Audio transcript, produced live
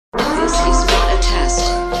This is not a test.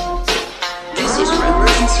 This is our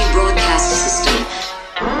emergency broadcast system,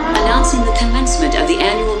 announcing the commencement of the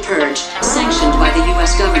annual purge sanctioned by the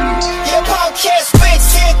U.S. government. Your punk can't spit,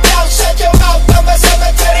 sit down, shut your mouth, I'm a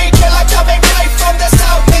cemetery killer coming.